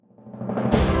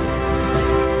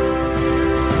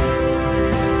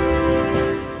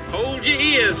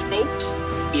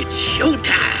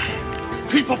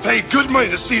paid good money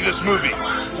to see this movie.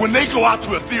 When they go out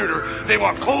to a theater, they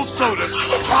want cold sodas,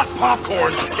 hot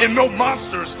popcorn, and no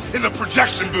monsters in the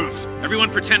projection booth. Everyone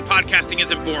pretend podcasting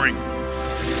isn't boring.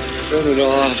 Turn it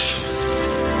off.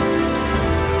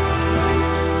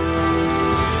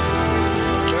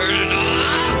 Turn it off.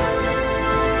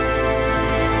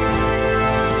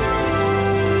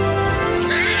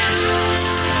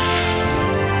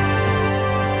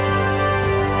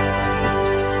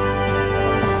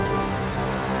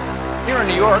 Here in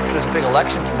New York, there's a big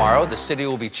election tomorrow. The city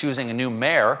will be choosing a new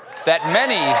mayor that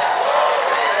many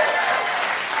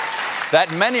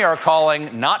are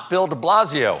calling not Bill de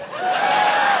Blasio.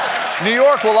 New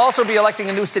York will also be electing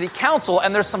a new city council,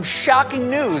 and there's some shocking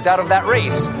news out of that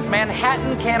race.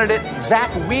 Manhattan candidate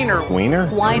Zach Weiner. Weiner.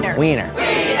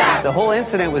 The whole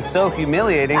incident was so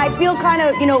humiliating. I feel kind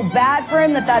of, bad for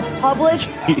him that's public.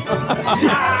 What the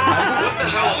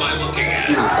hell am I looking at?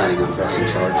 I'm not planning on pressing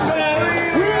charges.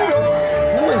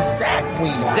 Who is Zach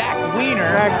Weiner? Zach Weiner.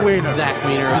 Zach Weiner. Zach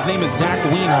Weiner. His name is Zach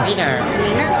Weiner. Weiner?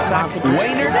 Zach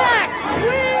Weiner. Zach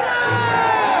Weiner!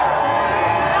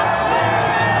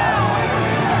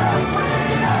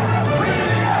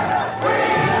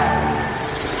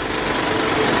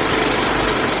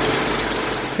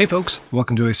 Hey folks,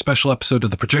 welcome to a special episode of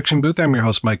The Projection Booth. I'm your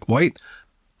host, Mike White.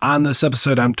 On this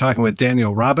episode, I'm talking with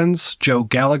Daniel Robbins, Joe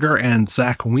Gallagher, and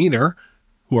Zach Weiner,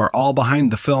 who are all behind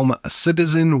the film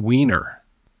Citizen Weiner.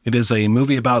 It is a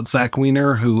movie about Zach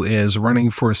Weiner, who is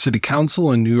running for city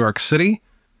council in New York City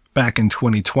back in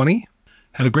 2020.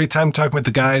 Had a great time talking with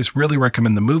the guys, really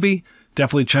recommend the movie.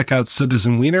 Definitely check out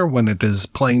Citizen Weiner when it is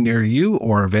playing near you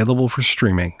or available for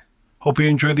streaming. Hope you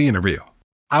enjoy the interview.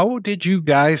 How did you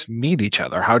guys meet each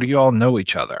other? How do you all know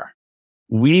each other?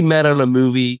 We met on a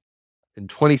movie in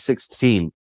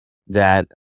 2016 that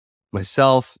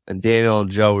myself and Daniel and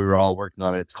Joe, we were all working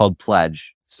on it. It's called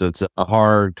Pledge. So it's a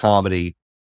horror comedy.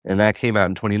 And that came out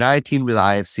in 2019 with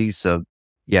IFC. So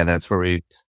yeah, that's where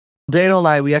Daniel and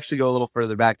I, we actually go a little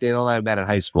further back. Daniel and I met in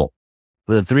high school.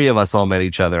 The three of us all met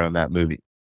each other on that movie.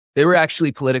 They were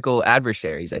actually political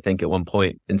adversaries, I think, at one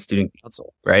point in student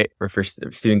council, right? Or for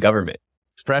student government.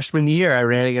 Freshman year, I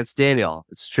ran against Daniel.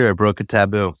 It's true. I broke a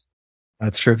taboo.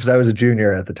 That's true, because I was a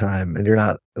junior at the time, and you're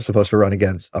not supposed to run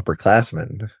against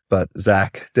upperclassmen, but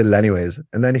Zach did it anyways.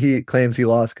 And then he claims he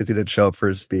lost because he didn't show up for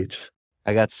his speech.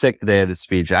 I got sick the day of the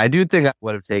speech. I do think I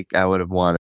would have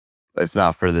won if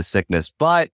not for the sickness,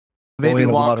 but maybe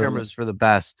long term was for the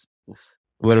best.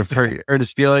 Would have hurt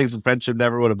his feelings, and friendship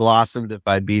never would have blossomed if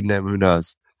I'd beaten him. Who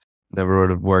knows? Never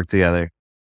would have worked together.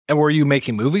 And were you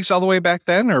making movies all the way back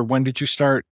then, or when did you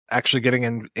start actually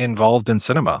getting involved in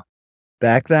cinema?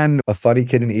 Back then, a funny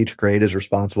kid in each grade is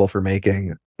responsible for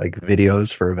making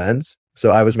videos for events.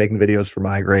 So I was making videos for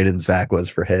my grade and Zach was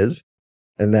for his.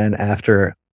 And then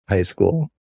after high school,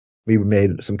 we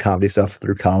made some comedy stuff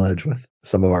through college with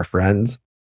some of our friends.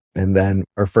 And then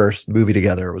our first movie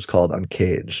together was called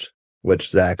Uncaged, which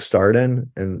Zach starred in.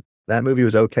 And that movie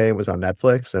was okay. It was on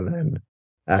Netflix. And then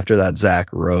after that, Zach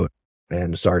wrote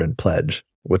and starred in Pledge,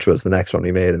 which was the next one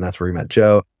we made. And that's where we met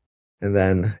Joe. And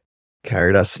then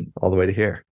carried us all the way to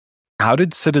here. How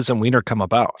did Citizen Weiner come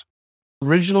about?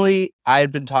 Originally, I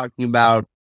had been talking about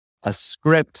a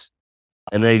script,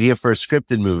 an idea for a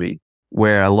scripted movie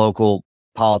where a local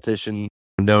politician,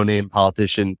 no-name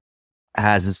politician,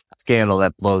 has a scandal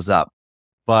that blows up.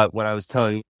 But when I was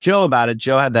telling Joe about it,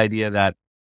 Joe had the idea that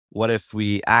what if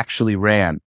we actually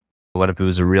ran? What if it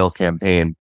was a real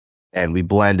campaign and we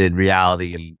blended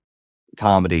reality and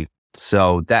comedy?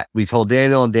 So that we told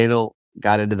Daniel, and Daniel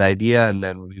got into the idea, and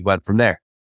then we went from there.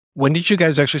 When did you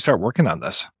guys actually start working on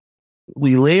this?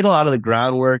 We laid a lot of the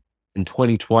groundwork in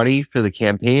 2020 for the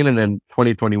campaign, and then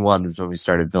 2021 is when we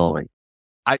started filming.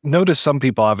 I noticed some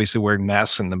people obviously wearing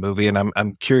masks in the movie, and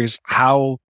I'm curious,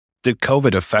 how did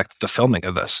COVID affect the filming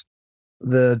of this?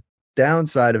 The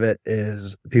downside of it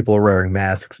is people are wearing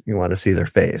masks. You want to see their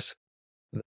face.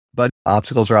 But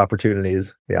obstacles are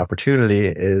opportunities. The opportunity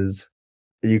is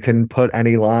you can put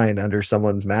any line under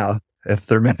someone's mouth if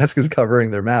their mask is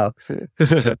covering their mouth.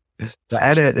 The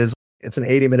edit is, it's an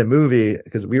 80-minute movie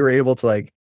because we were able to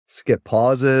skip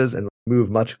pauses and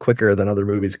move much quicker than other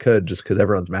movies could just because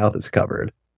everyone's mouth is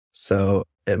covered. So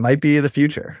it might be the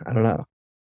future. I don't know.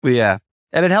 Yeah.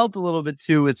 And it helped a little bit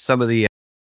too with some of the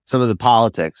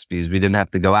politics because we didn't have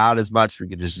to go out as much. We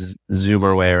could just zoom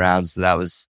our way around. So that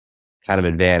was kind of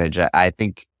an advantage. I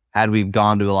think had we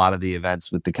gone to a lot of the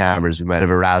events with the cameras, we might have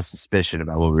aroused suspicion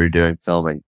about what we were doing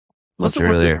filming much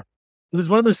earlier. It was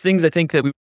one of those things I think that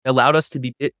allowed us to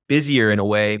be busier in a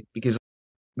way because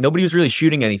nobody was really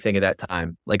shooting anything at that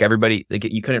time. Everybody,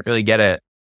 you couldn't really get a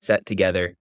set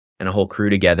together and a whole crew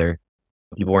together.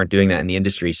 People weren't doing that in the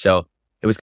industry. So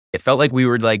it felt like we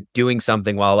were like doing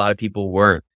something while a lot of people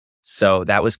weren't. So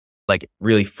that was like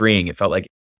really freeing. It felt like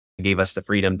it gave us the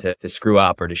freedom to screw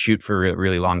up or to shoot for a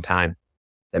really long time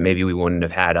that maybe we wouldn't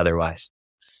have had otherwise.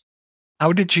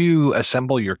 How did you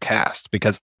assemble your cast?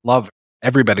 Because I love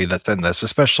everybody that's in this,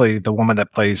 especially the woman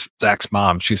that plays Zach's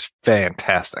mom. She's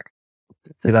fantastic.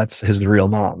 That's his real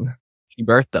mom. She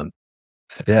birthed them.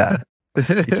 Yeah.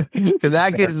 In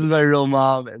that case, is my real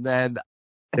mom. And then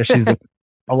Yeah, she's an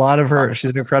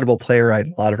incredible playwright.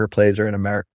 A lot of her plays are in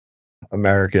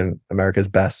America's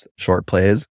best short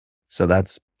plays. So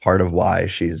that's part of why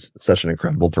she's such an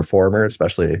incredible performer,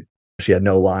 especially she had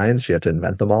no lines. She had to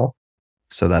invent them all.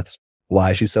 So that's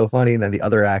why she's so funny. And then the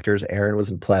other actors, Aaron was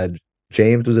in Pledge.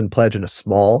 James was in Pledge in a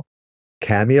small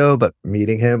cameo, but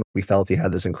meeting him, we felt he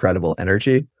had this incredible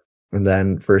energy. And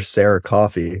then for Sarah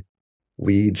Coffey,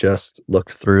 we just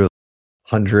looked through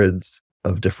hundreds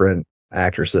of different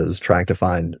actresses trying to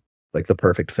find like the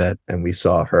perfect fit. And we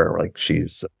saw her, like,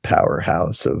 she's a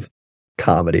powerhouse of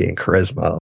comedy and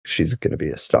charisma. She's going to be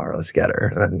a star. Let's get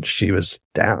her. And she was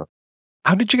down.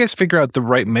 How did you guys figure out the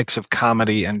right mix of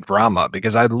comedy and drama?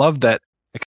 Because I love that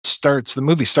the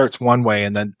movie starts one way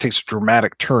and then takes a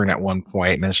dramatic turn at one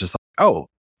point, and it's just like, oh,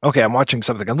 okay, I'm watching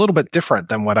something a little bit different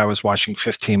than what I was watching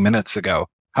 15 minutes ago.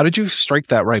 How did you strike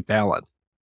that right balance?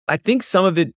 I think some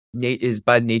of it is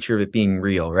by nature of it being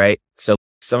real, right? So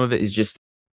some of it is just,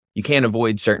 you can't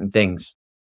avoid certain things.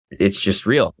 It's just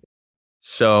real.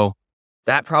 So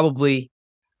that probably,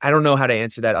 I don't know how to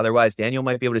answer that. Otherwise, Daniel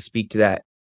might be able to speak to that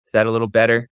a little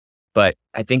better. But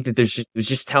I think that it was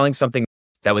just telling something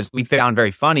that we found very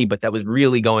funny, but that was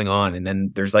really going on. And then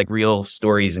there's like real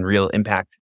stories and real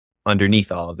impact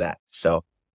underneath all of that. So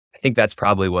I think that's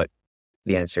probably what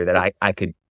the answer that I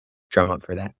could drum up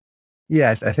for that.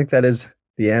 Yeah, I think that is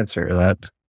the answer,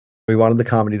 that we wanted the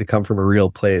comedy to come from a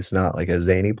real place, not like a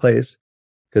zany place,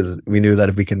 because we knew that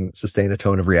if we can sustain a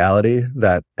tone of reality,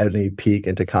 that any peak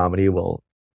into comedy will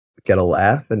get a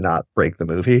laugh and not break the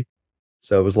movie.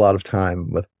 So it was a lot of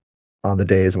time on the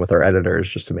days and with our editors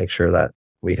just to make sure that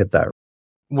we hit that.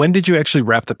 When did you actually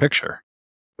wrap the picture?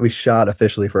 We shot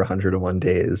officially for 101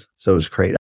 days. So it was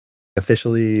great.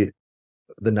 Officially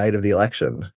the night of the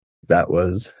election. That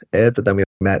was it. But then we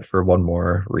met for one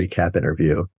more recap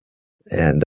interview.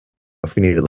 And if we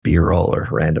needed B-roll or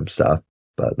random stuff.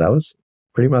 But that was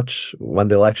pretty much when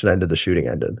the election ended, the shooting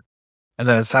ended. And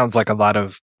then it sounds like a lot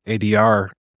of ADR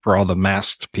for all the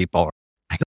masked people.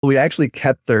 We actually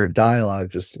kept their dialogue,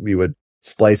 just we would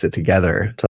splice it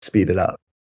together to speed it up,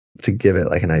 to give it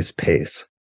like a nice pace.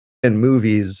 In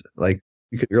movies, like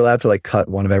you're allowed to like cut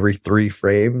one of every 3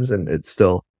 frames and it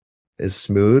still is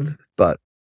smooth, but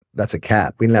that's a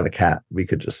cap. We didn't have a cap. We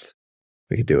could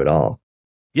do it all.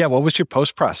 Yeah. What was your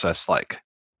post process like?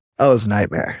 Oh, it was a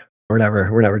nightmare. We're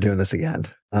never doing this again.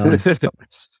 Because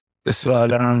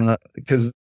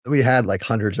we had like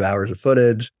hundreds of hours of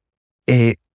footage,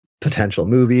 8 potential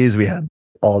movies. We had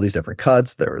all these different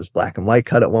cuts. There was black and white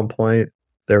cut at one point.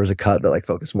 There was a cut that like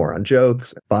focused more on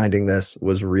jokes. Finding this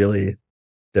was really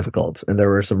difficult. And there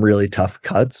were some really tough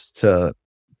cuts to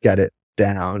get it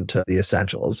down to the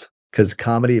essentials. Because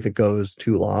comedy, if it goes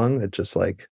too long, it just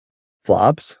like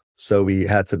flops. So we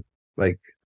had to like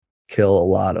kill a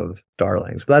lot of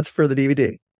darlings. But that's for the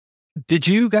DVD. Did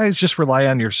you guys just rely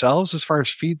on yourselves as far as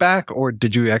feedback? Or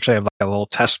did you actually have like a little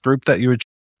test group that you would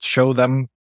show them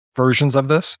versions of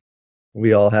this?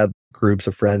 We all had groups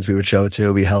of friends we would show it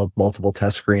to. We held multiple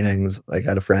test screenings. Like I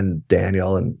had a friend,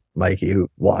 Daniel and Mikey, who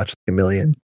watched a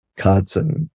million cuts,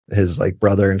 and his like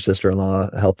brother and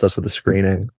sister-in-law helped us with the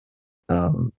screening.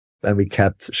 And we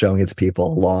kept showing it to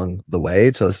people along the way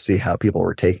to see how people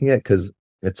were taking it, because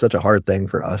it's such a hard thing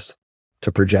for us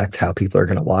to project how people are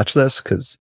going to watch this,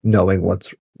 because knowing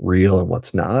what's real and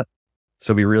what's not.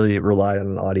 So we really relied on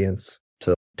an audience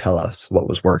to tell us what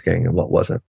was working and what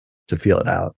wasn't, to feel it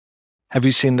out. Have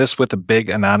you seen this with a big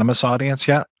anonymous audience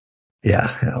yet?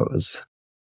 Yeah, it was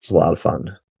a lot of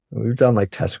fun. We've done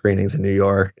like test screenings in New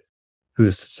York.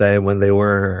 Who's to say when they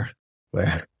were,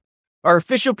 where? Our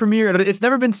official premiere, it's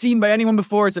never been seen by anyone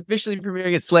before. It's officially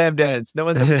premiering at Slam Dance. No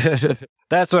one's...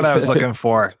 That's what I was looking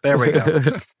for. There we go.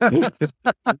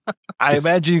 I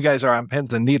imagine you guys are on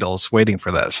pins and needles waiting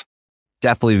for this.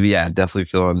 Definitely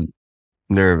feeling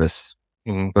nervous,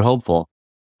 but hopeful.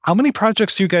 How many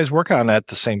projects do you guys work on at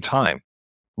the same time?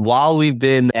 While we've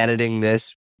been editing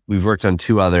this, we've worked on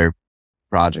 2 other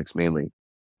projects mainly.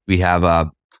 We have a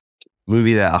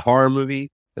horror movie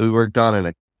that we worked on,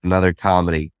 and another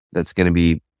comedy that's going to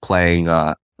be playing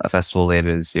a festival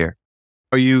later this year.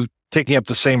 Are you taking up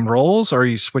the same roles, or are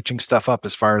you switching stuff up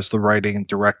as far as the writing and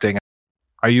directing?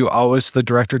 Are you always the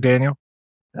director, Daniel?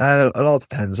 It all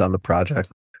depends on the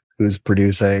project. Who's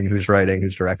producing, who's writing,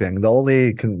 who's directing. The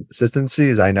only consistency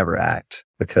is I never act,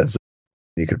 because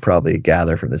you could probably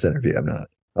gather from this interview, I'm not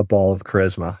a ball of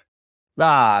charisma.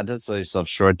 Don't sell yourself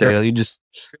short, Daniel. You just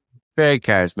very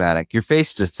charismatic. Your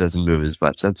face just doesn't move as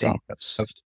much. That's all.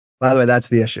 By the way, that's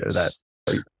the issue. That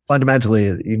fundamentally,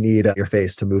 you need your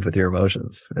face to move with your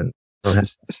emotions. And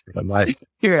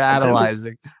you're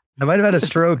analyzing. I might have had a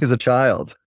stroke as a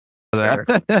child. One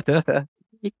of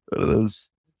those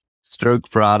stroke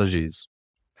prodigies.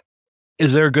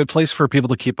 Is there a good place for people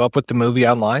to keep up with the movie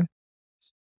online?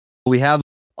 We have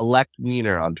Elect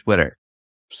Weiner on Twitter,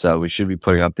 so we should be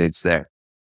putting updates there.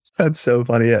 That's so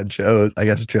funny. Yeah, I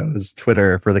guess Joe's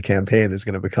Twitter for the campaign is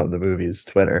going to become the movie's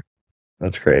Twitter.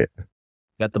 That's great.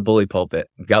 Got the bully pulpit.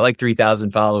 We've got like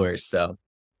 3,000 followers, so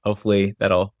hopefully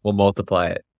we'll multiply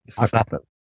it. I've not been.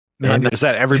 And is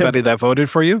that everybody that voted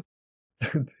for you?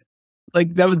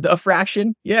 Like that was a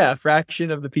fraction? Yeah, a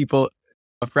fraction of the people,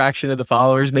 a fraction of the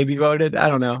followers maybe voted. I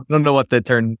don't know. I don't know what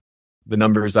the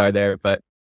numbers are there, but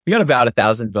we got about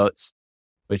 1,000 votes,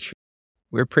 which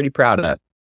we're pretty proud of.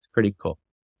 It's pretty cool.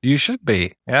 You should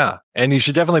be. Yeah. And you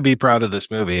should definitely be proud of this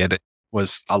movie. It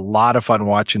was a lot of fun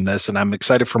watching this, and I'm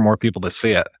excited for more people to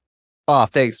see it. Oh,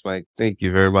 thanks, Mike. Thank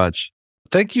you very much.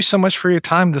 Thank you so much for your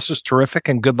time. This was terrific,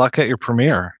 and good luck at your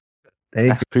premiere.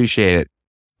 Thanks. Appreciate it.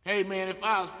 Hey, man, if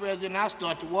I was president, I'd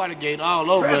start the Watergate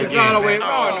all over again. It's all the way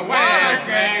wrong in the White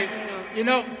House, you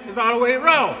know, it's all the way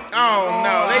wrong. Oh,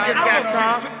 no, they just got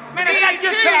caught. Man, they got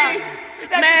just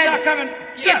caught. Man, coming.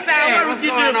 Get down. What was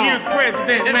you doing if you was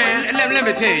president, man? Let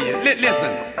me tell you.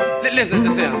 Listen to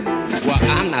this here. Well,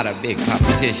 I'm not a big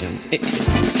politician.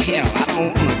 Hell, I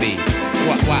don't want to be.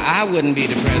 Why, I wouldn't be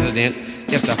the president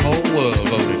if the whole world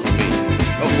voted for me.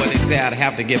 Oh, well, they say I'd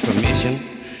have to get permission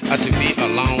to be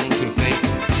alone to think.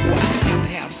 Well, I'd have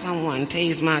to have someone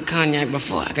taste my cognac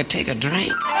before I could take a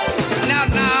drink.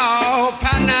 No,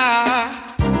 partner.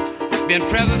 Being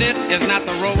president is not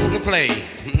the role to play.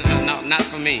 No, not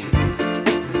for me.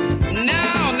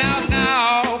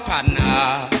 No,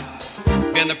 partner.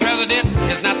 Being the president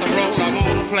is not the role I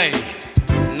want to play.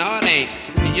 No, it ain't.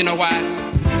 You know why?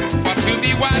 For to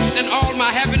be watched in all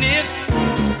my happiness,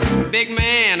 big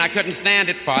man, I couldn't stand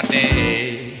it for a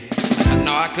day.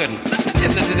 No, I couldn't.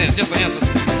 Listen, just for instance.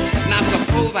 Now,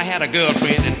 suppose I had a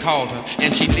girlfriend and called her,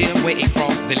 and she lived way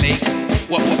across the lake.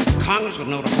 Well, Congress would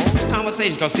know the whole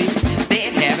conversation, because, see,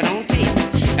 they'd have it on tape.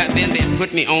 Then they'd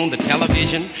put me on the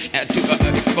television to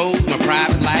expose my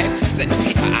private life. Said,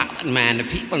 I wouldn't mind the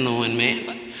people knowing, man,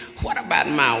 but what about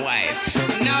my wife?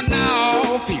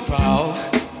 No, people.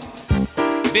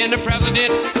 Being the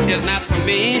president is not for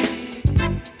me.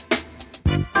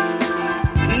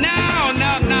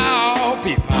 No,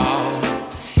 people.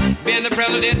 Being the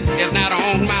president is not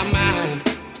on my mind.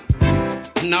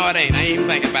 No, it ain't. I ain't even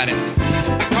thinking about it.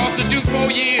 Because to do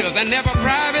 4 years and never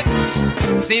private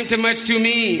seemed too much to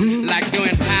me like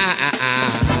doing time.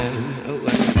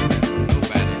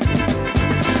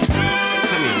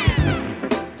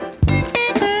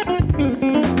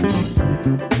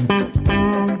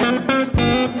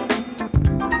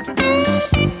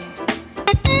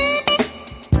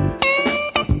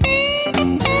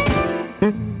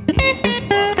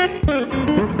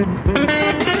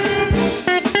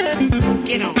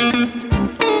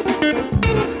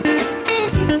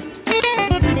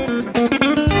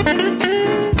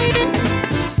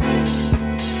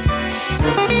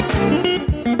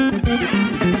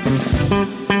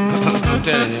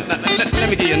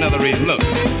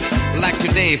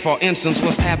 For instance,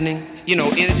 what's happening? You know,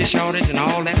 energy shortage and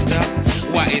all that stuff.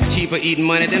 Why, it's cheaper eating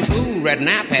money than food right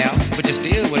now, pal. But you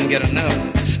still wouldn't get enough.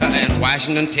 And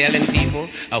Washington telling people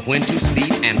when to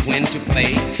sleep and when to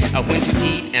play, when to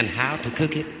eat and how to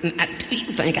cook it. Do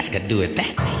you think I could do it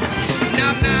that way?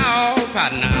 No,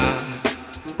 partner.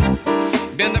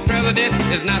 Being the president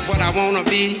is not what I want to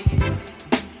be.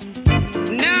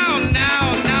 No,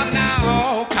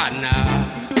 partner.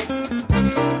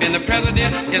 Being the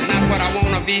president is not what I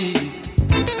want to be.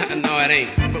 No, it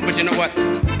ain't. But you know what?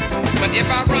 But if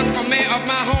I run for mayor of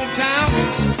my hometown,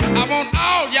 I want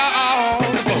all y'all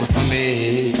to vote for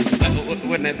me.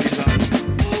 Wouldn't that be something?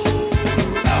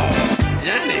 Oh,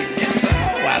 Johnny gets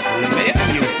Watson, the mayor of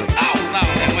Houston. Oh,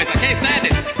 Lord, that waits. I can't stand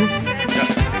it.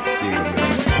 Excuse me.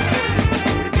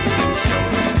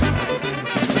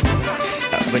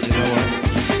 But you know what?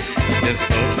 Just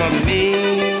vote for me.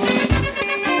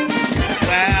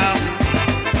 Well,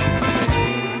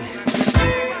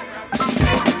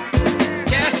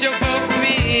 cast your vote for me.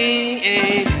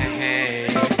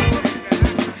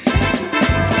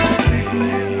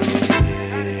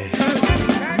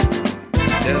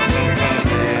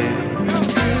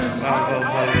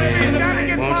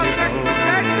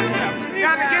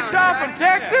 y'all from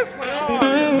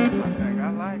Texas?